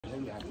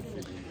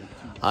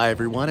Hi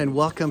everyone, and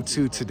welcome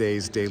to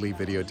today's daily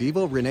video.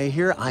 Devo, Rene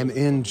here. I'm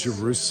in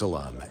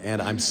Jerusalem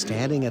and I'm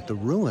standing at the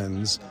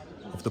ruins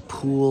of the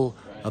Pool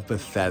of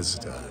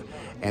Bethesda.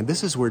 And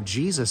this is where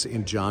Jesus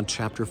in John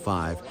chapter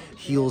 5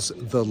 heals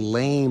the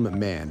lame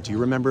man. Do you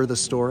remember the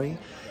story?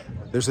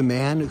 There's a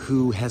man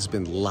who has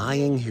been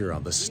lying here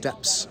on the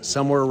steps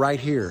somewhere right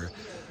here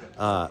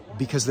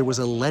because there was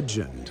a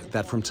legend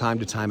that from time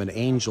to time an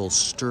angel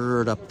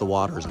stirred up the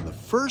waters, and the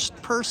first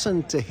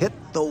person to hit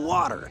the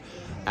water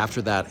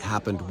after that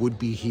happened would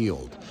be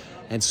healed.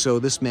 And so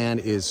this man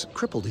is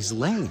crippled, he's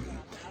lame,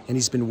 and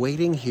he's been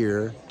waiting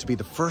here to be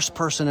the first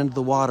person into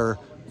the water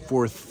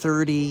for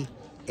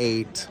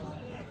 38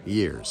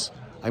 years.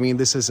 I mean,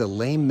 this is a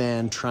lame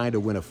man trying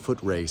to win a foot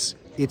race.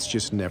 It's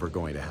just never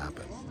going to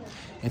happen.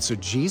 And so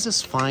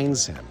Jesus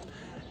finds him,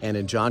 and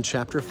in John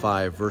chapter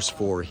 5, verse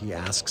 4, he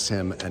asks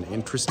him an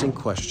interesting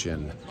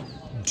question.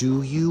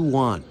 Do you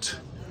want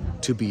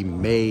to be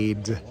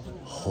made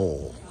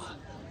whole?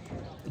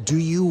 Do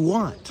you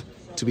want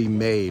to be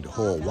made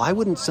whole? Why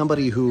wouldn't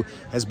somebody who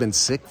has been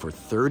sick for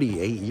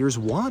 38 years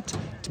want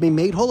to be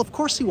made whole? Of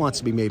course he wants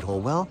to be made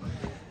whole. Well,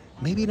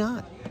 maybe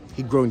not.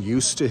 He'd grown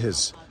used to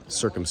his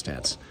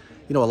circumstance.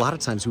 You know, a lot of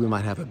times we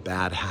might have a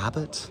bad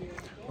habit,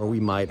 or we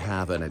might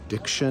have an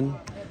addiction.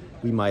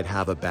 We might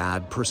have a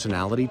bad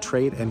personality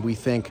trait, and we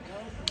think,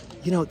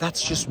 you know,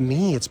 that's just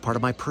me. It's part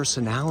of my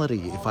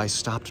personality. If I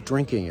stopped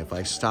drinking, if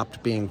I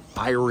stopped being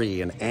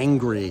fiery and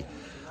angry,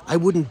 I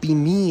wouldn't be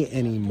me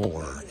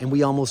anymore. And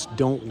we almost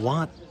don't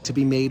want to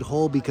be made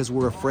whole because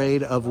we're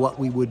afraid of what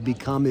we would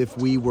become if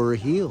we were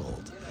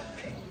healed.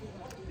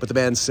 But the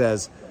man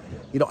says,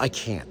 you know, I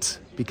can't,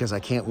 because I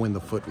can't win the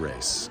foot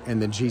race.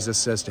 And then Jesus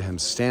says to him,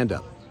 stand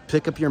up,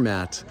 pick up your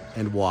mat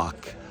and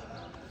walk.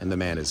 And the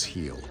man is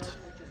healed.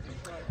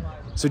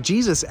 So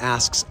Jesus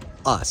asks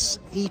us,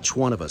 each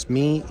one of us,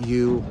 me,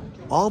 you,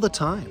 all the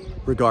time,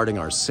 regarding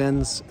our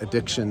sins,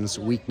 addictions,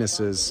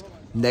 weaknesses,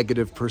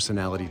 negative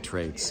personality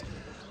traits.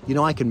 You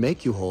know, I can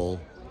make you whole.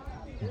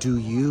 Do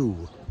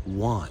you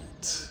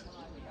want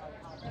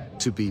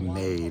to be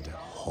made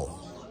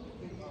whole?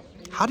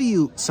 How do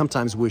you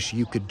sometimes wish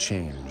you could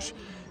change?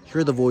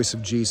 Hear the voice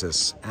of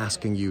Jesus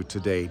asking you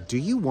today, do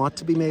you want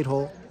to be made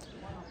whole?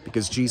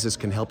 Because Jesus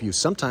can help you.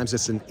 Sometimes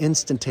it's an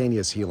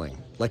instantaneous healing,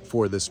 like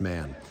for this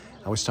man.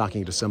 I was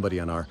talking to somebody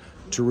on our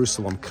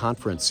Jerusalem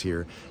conference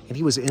here, and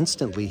he was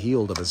instantly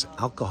healed of his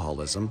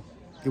alcoholism.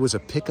 It was a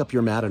pick up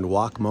your mat and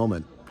walk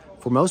moment.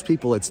 For most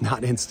people, it's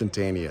not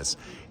instantaneous.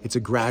 It's a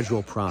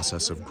gradual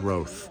process of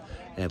growth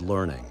and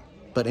learning.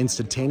 But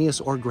instantaneous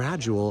or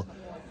gradual,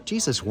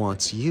 Jesus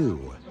wants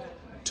you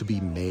to be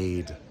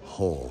made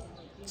whole.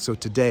 So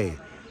today,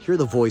 hear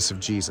the voice of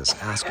Jesus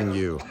asking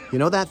you, you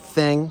know that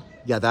thing?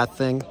 Yeah, that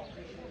thing.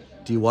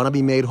 Do you want to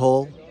be made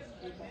whole?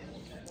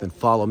 Then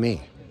follow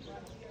me,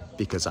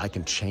 because I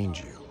can change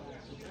you.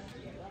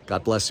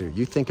 God bless you.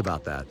 You think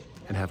about that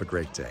and have a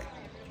great day.